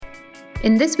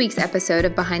In this week's episode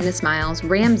of Behind the Smiles,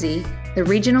 Ramzi, the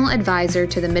regional advisor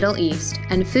to the Middle East,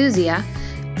 and Fouzia,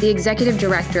 the executive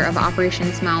director of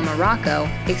Operation Smile Morocco,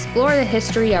 explore the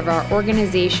history of our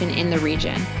organization in the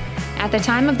region. At the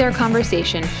time of their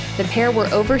conversation, the pair were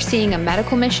overseeing a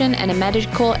medical mission and a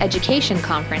medical education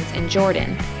conference in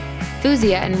Jordan.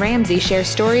 Fouzia and Ramzi share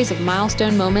stories of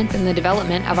milestone moments in the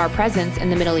development of our presence in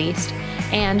the Middle East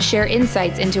and share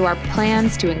insights into our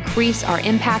plans to increase our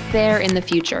impact there in the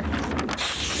future.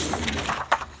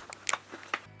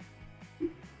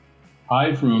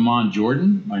 Hi from Amman,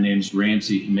 Jordan. My name is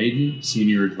Ramzi Hamadan,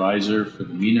 Senior Advisor for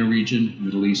the MENA region,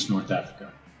 Middle East, North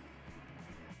Africa.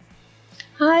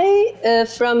 Hi,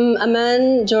 from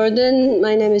Amman, Jordan.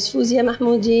 My name is Fouzia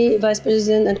Mahmoudi, Vice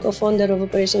President and co-founder of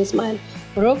Operation Smile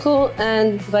Morocco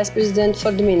and Vice President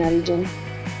for the MENA region.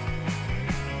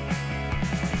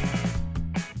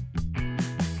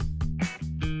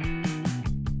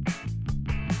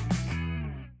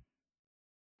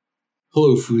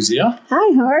 Hello, Fouzia.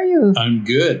 Hi, how are you? I'm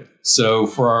good. So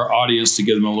for our audience, to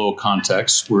give them a little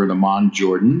context, we're in Amman,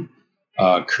 Jordan,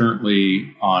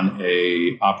 currently on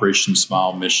a Operation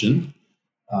Smile mission,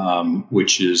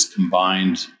 which is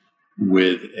combined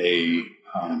with a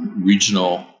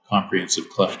regional comprehensive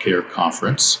cleft care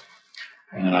conference.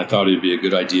 And I thought it'd be a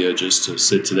good idea just to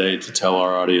sit today to tell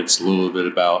our audience a little bit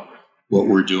about what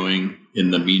we're doing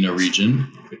in the MENA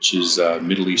region, which is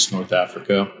Middle East, North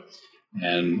Africa,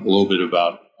 and a little bit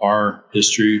about our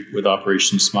history with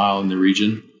Operation Smile in the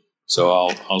region. So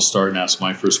I'll start and ask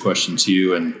my first question to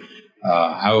you. And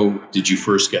how did you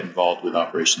first get involved with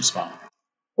Operation Smile?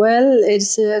 Well,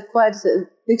 it's quite a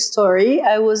big story.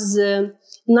 I was,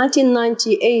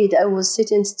 1998, I was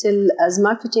sitting still as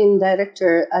marketing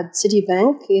director at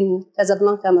Citibank in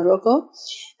Casablanca, Morocco.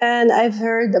 And I've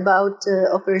heard about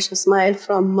Operation Smile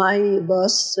from my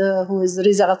boss, who is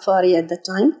Riza Ghaffari at the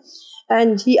time.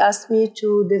 And he asked me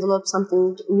to develop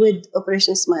something with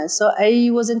Operation Smile. So I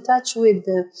was in touch with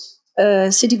the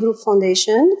Citigroup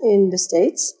Foundation in the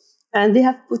States, and they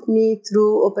have put me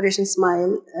through Operation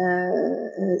Smile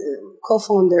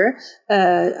co-founder,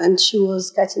 and she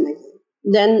was Katy Magui.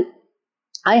 Then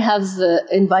I have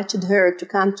invited her to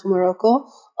come to Morocco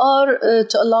or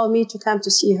to allow me to come to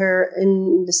see her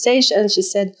in the States, and she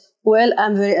said, well,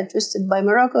 I'm very interested by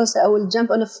Morocco, so I will jump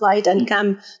on a flight and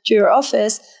come to your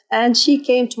office. And she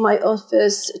came to my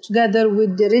office together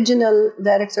with the regional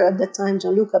director at the time,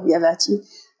 Gianluca Biavati.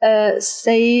 And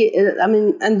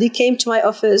they came to my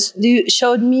office. They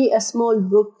showed me a small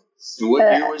book.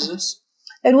 What year was this?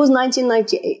 It was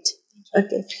 1998.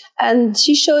 Okay. And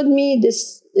she showed me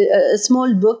this a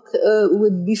small book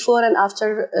with before and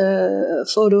after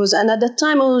photos. And at the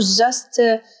time, I was just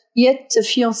yet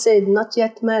fiancée, not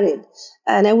yet married.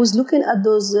 And I was looking at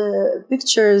those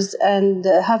pictures and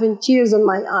having tears in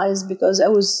my eyes because I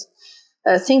was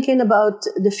thinking about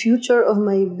the future of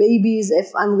my babies,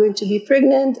 if I'm going to be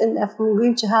pregnant and if I'm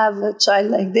going to have a child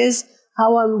like this,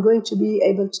 how I'm going to be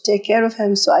able to take care of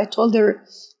him. So I told her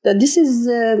that this is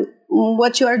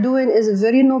what you are doing is a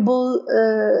very noble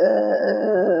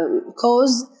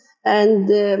cause, and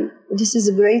this is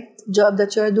a great job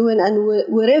that you are doing. And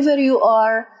wherever you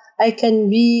are, I can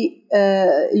be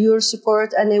your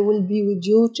support, and I will be with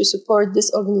you to support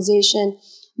this organization.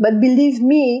 But believe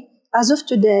me, as of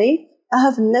today, I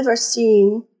have never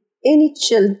seen any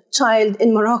child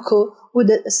in Morocco with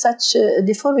such a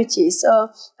deformity. So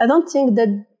I don't think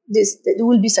that this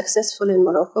will be successful in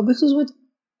Morocco because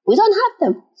we don't have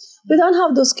them. We don't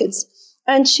have those kids.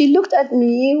 And she looked at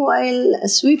me while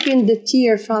sweeping the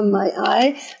tear from my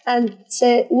eye and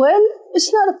said, well,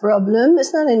 it's not a problem.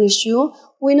 It's not an issue.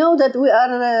 We know that we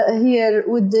are here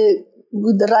with the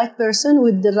right person,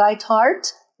 with the right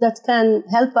heart that can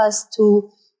help us to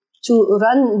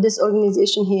run this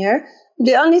organization here.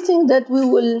 The only thing that we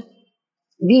will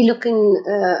be looking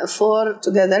for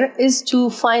together is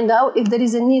to find out if there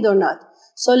is a need or not.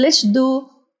 So let's do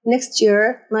next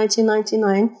year,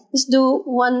 1999, let's do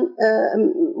one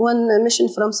mission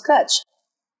from scratch.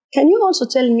 Can you also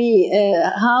tell me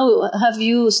how have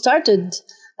you started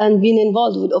and been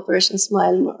involved with Operation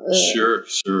Smile? Sure.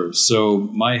 So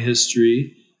my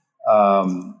history,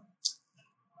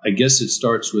 I guess it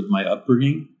starts with my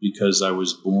upbringing because I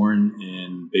was born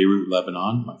in Beirut,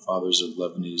 Lebanon. My father's of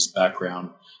Lebanese background,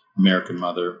 American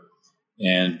mother,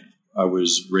 and I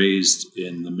was raised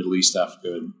in the Middle East,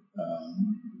 Africa,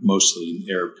 mostly in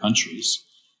Arab countries.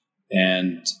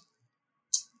 And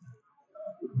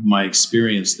my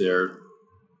experience there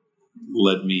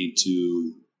led me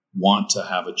to want to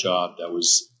have a job that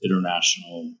was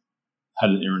international,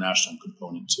 had an international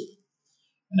component to it.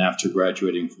 And after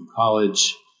graduating from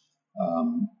college,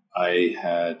 I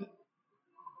had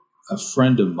a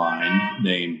friend of mine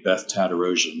named Beth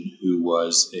Tatarosian, who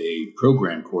was a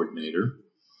program coordinator.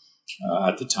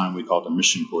 At the time, we called them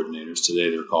mission coordinators. Today,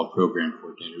 they're called program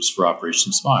coordinators for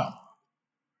Operation Smile.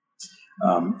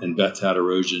 And Beth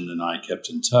Tatarosian and I kept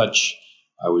in touch.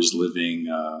 I was living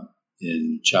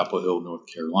in Chapel Hill, North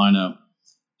Carolina.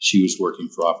 She was working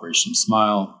for Operation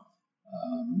Smile.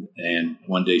 And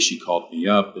one day she called me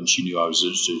up and she knew I was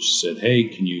interested. She said, "Hey,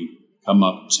 can you come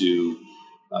up to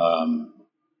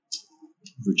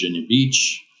Virginia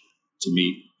Beach to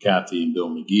meet Kathy and Bill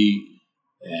McGee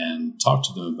and talk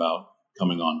to them about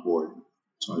coming on board?"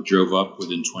 So I drove up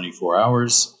within 24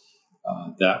 hours.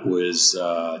 That was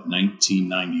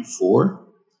 1994.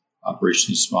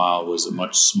 Operation Smile was a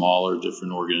much smaller,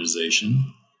 different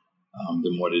organization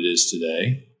than what it is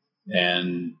today.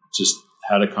 And just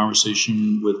had a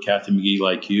conversation with Kathy McGee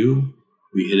like you.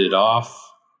 We hit it off,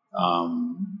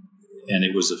 and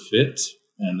it was a fit,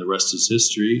 and the rest is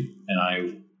history. And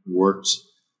I worked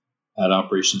at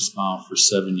Operation Smile for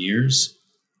 7 years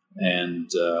and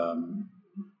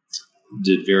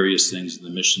did various things in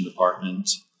the mission department,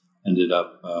 ended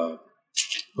up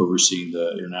overseeing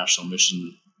the International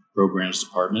Mission Programs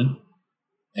Department,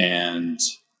 and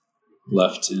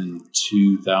left in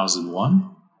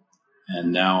 2001.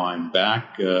 And now I'm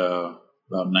back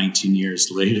about 19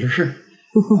 years later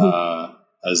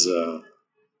as a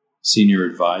senior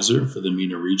advisor for the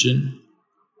MENA region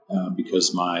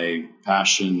because my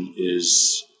passion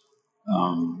is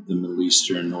the Middle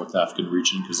Eastern, North African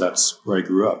region, because that's where I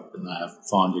grew up and I have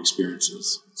fond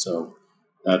experiences. So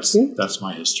that's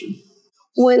my history.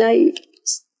 When I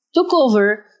took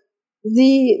over,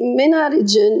 the MENA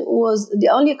region was the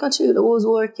only country that was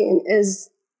working is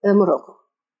Morocco.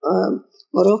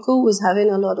 Morocco was having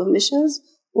a lot of missions,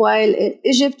 while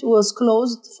Egypt was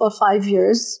closed for 5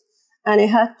 years, and I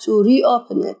had to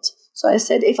reopen it. So I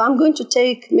said, if I'm going to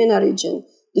take MENA region,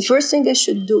 the first thing I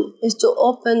should do is to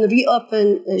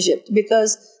reopen Egypt,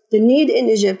 because the need in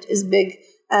Egypt is big,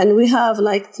 and we have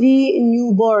like 3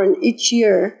 newborn each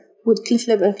year with Cliff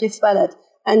Lib and Cliff Pallet.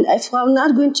 And if I'm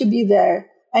not going to be there,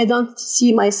 I don't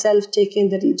see myself taking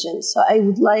the region. So I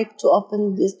would like to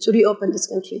reopen this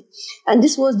country. And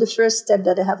this was the first step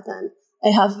that I have done.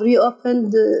 I have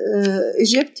reopened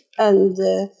Egypt, and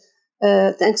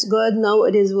thanks God, now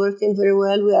it is working very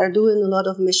well. We are doing a lot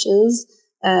of missions.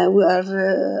 We are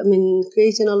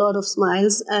creating a lot of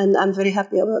smiles, and I'm very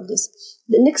happy about this.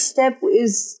 The next step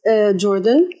is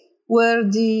Jordan, where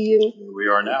we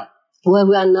are now. Where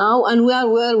we are now, and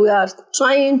where we are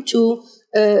trying to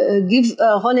give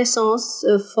renaissance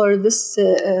for this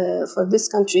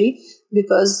country,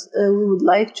 because we would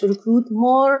like to recruit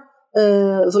more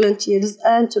volunteers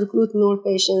and to recruit more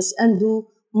patients and do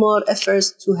more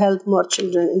efforts to help more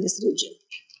children in this region.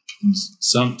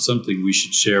 Something we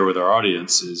should share with our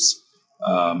audience is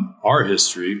our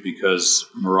history, because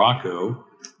Morocco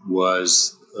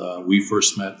was, we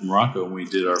first met in Morocco when we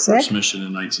did our first mission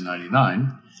in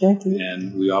 1999. Exactly.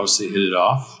 And we obviously hit it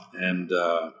off, and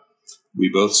we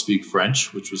both speak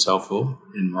French, which was helpful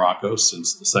in Morocco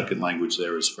since the second language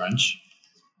there is French.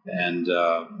 And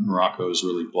Morocco has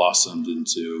really blossomed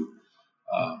into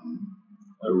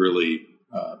a really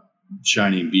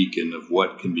shining beacon of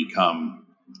what can become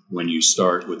when you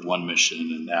start with one mission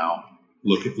and now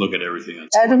look at everything else.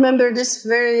 I remember this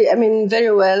very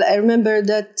well. I remember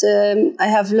that I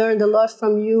have learned a lot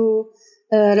from you,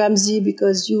 Ramzi,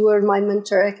 because you were my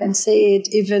mentor. I can say it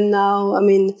even now,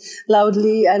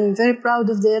 loudly. I'm very proud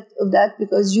of that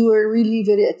because you were really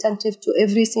very attentive to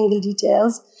every single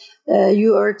details.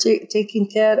 You are taking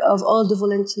care of all the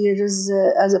volunteers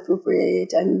as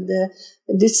appropriate, and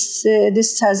this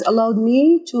has allowed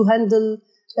me to handle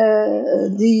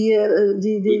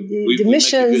the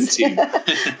missions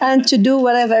and to do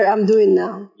whatever I'm doing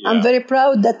now. Yeah. I'm very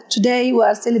proud that today we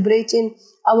are celebrating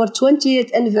our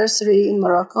 20th anniversary in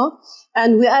Morocco,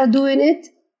 and we are doing it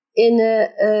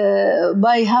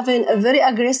by having a very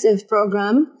aggressive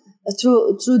program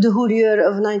through the whole year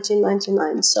of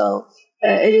 1999. So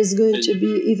it is going to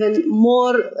be even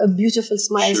more beautiful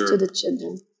smiles to the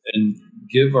children. And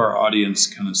give our audience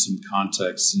kind of some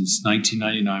context. Since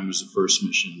 1999 was the first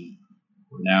mission,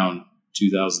 we're now in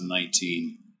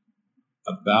 2019.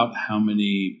 About how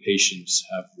many patients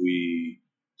have we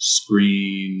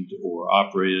screened or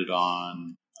operated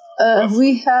on?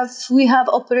 We have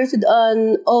operated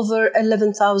on over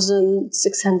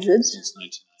 11,600 since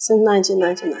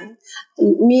 1999.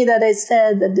 Me, that I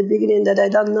said at the beginning that I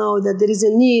don't know that there is a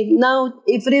need. Now,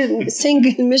 every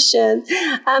single mission,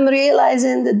 I'm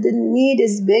realizing that the need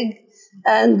is big,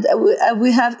 and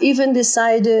we have even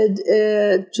decided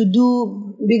to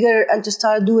do bigger and to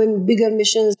start doing bigger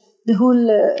missions the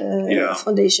whole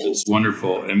foundation. It's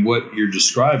wonderful. And what you're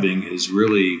describing is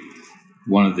really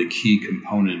one of the key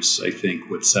components, I think,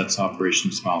 what sets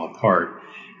Operation Smile apart,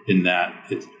 in that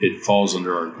it falls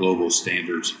under our global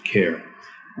standards of care,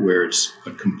 where it's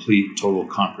a complete, total,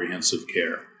 comprehensive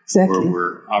care. Exactly. Where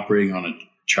we're operating on a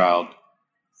child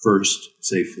first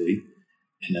safely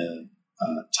in a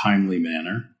timely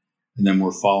manner, and then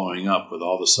we're following up with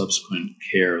all the subsequent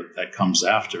care that comes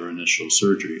after initial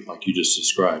surgery, like you just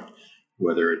described,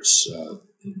 whether it's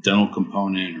dental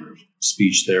component or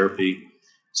speech therapy.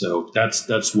 So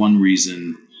that's one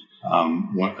reason.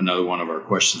 Another one of our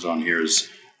questions on here is,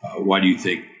 why do you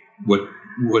think,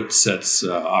 what sets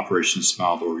Operation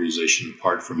Smile, the organization,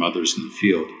 apart from others in the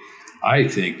field? I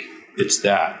think it's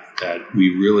that we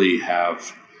really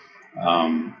have,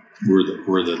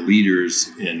 we're the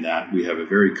leaders in that we have a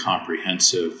very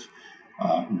comprehensive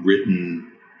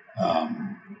written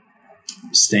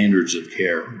standards of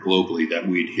care globally that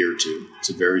we adhere to. It's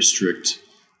a very strict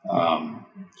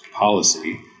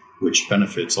policy, which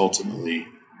benefits ultimately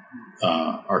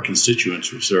our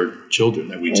constituents, which are children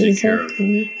that we take care of.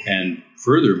 And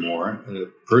furthermore,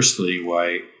 personally,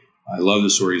 why I love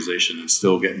this organization and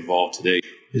still get involved today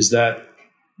is that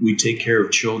we take care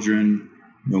of children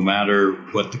no matter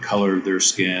what the color of their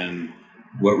skin,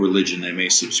 what religion they may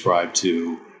subscribe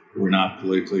to. We're not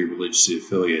politically, religiously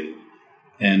affiliated.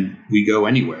 And we go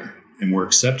anywhere and we're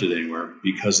accepted anywhere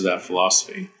because of that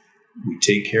philosophy. We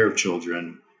take care of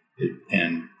children,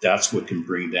 and that's what can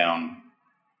bring down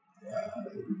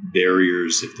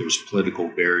barriers, if there's political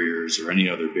barriers or any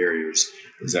other barriers,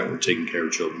 is that we're taking care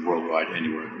of children worldwide,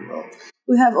 anywhere in the world.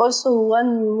 We have also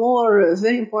one more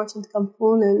very important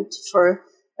component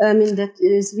that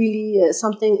is really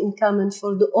something in common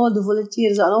for all the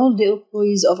volunteers and all the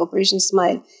employees of Operation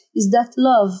Smile, is that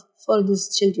love for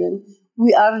these children.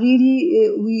 We are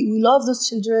really, we love those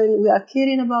children. We are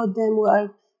caring about them. We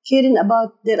are caring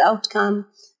about their outcome.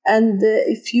 And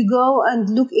if you go and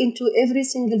look into every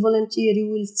single volunteer, you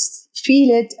will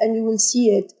feel it and you will see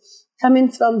it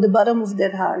coming from the bottom of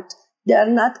their heart. They are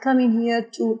not coming here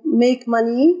to make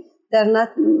money. They are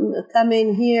not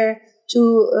coming here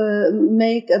to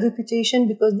make a reputation,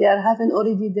 because they are having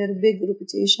already their big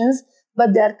reputations,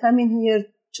 but they are coming here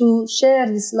to share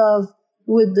this love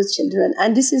with the children.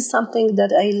 And this is something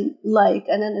that I like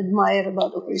and I admire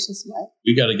about Operation Smile.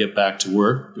 We got to get back to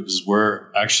work because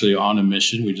we're actually on a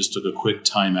mission. We just took a quick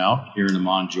time out here in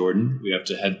Amman, Jordan. We have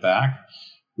to head back.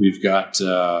 We've got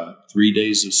 3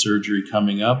 days of surgery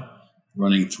coming up,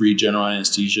 running 3 general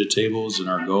anesthesia tables, and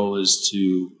our goal is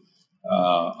to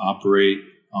operate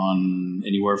on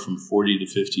anywhere from 40 to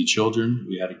 50 children.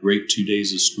 We had a great 2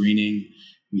 days of screening.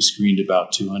 We screened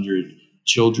about 200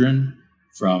 children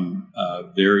from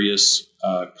various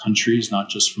countries, not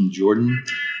just from Jordan,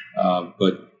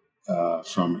 but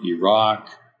from Iraq,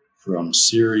 from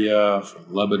Syria,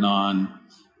 from Lebanon.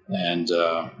 And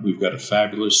we've got a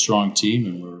fabulous, strong team,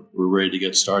 and we're ready to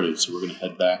get started. So we're going to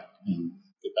head back and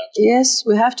get back to work. Yes,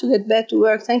 we have to get back to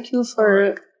work. Thank you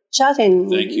for chatting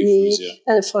with me, Fouzia,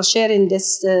 and for sharing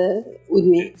this with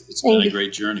me. It's been a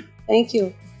great journey. Thank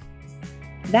you.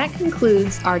 That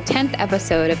concludes our 10th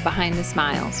episode of Behind the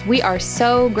Smiles. We are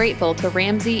so grateful to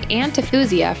Ramsey and to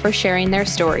Fouzia for sharing their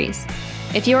stories.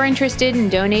 If you're interested in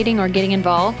donating or getting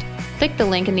involved, click the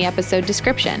link in the episode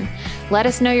description. Let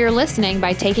us know you're listening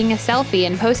by taking a selfie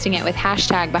and posting it with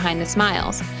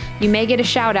 #BehindTheSmiles. You may get a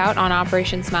shout out on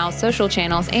Operation Smile's social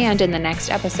channels and in the next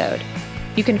episode.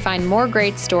 You can find more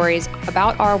great stories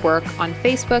about our work on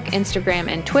Facebook, Instagram,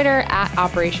 and Twitter at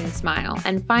Operation Smile.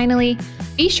 And finally,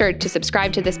 be sure to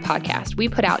subscribe to this podcast. We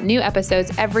put out new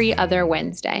episodes every other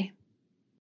Wednesday.